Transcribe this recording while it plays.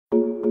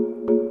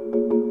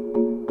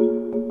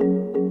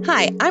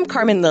Hi, I'm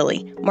Carmen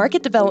Lilly,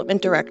 Market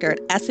Development Director at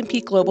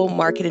S&P Global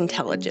Market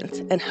Intelligence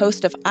and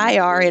host of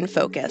IR in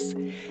Focus.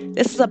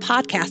 This is a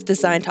podcast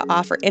designed to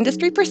offer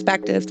industry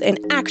perspectives and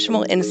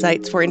actionable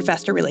insights for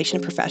investor relation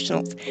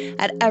professionals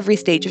at every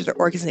stage of their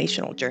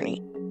organizational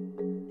journey.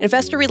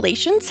 Investor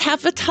relations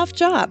have a tough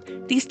job.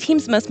 These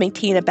teams must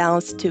maintain a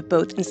balance to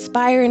both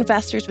inspire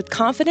investors with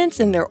confidence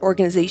in their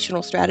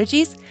organizational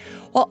strategies,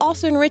 while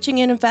also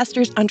enriching an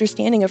investor's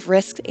understanding of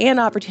risks and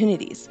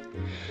opportunities.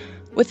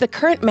 With the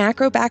current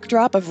macro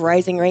backdrop of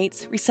rising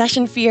rates,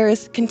 recession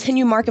fears,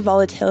 continued market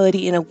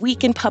volatility, and a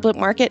weakened public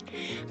market,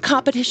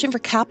 competition for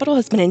capital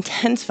has been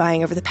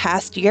intensifying over the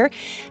past year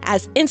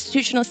as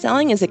institutional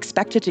selling is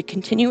expected to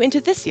continue into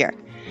this year.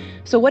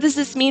 So what does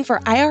this mean for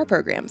IR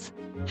programs?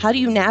 How do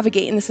you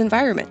navigate in this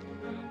environment?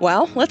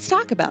 Well, let's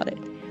talk about it.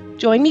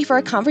 Join me for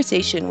a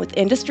conversation with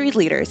industry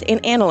leaders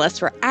and analysts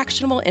for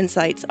actionable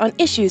insights on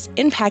issues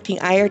impacting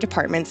IR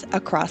departments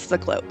across the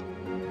globe.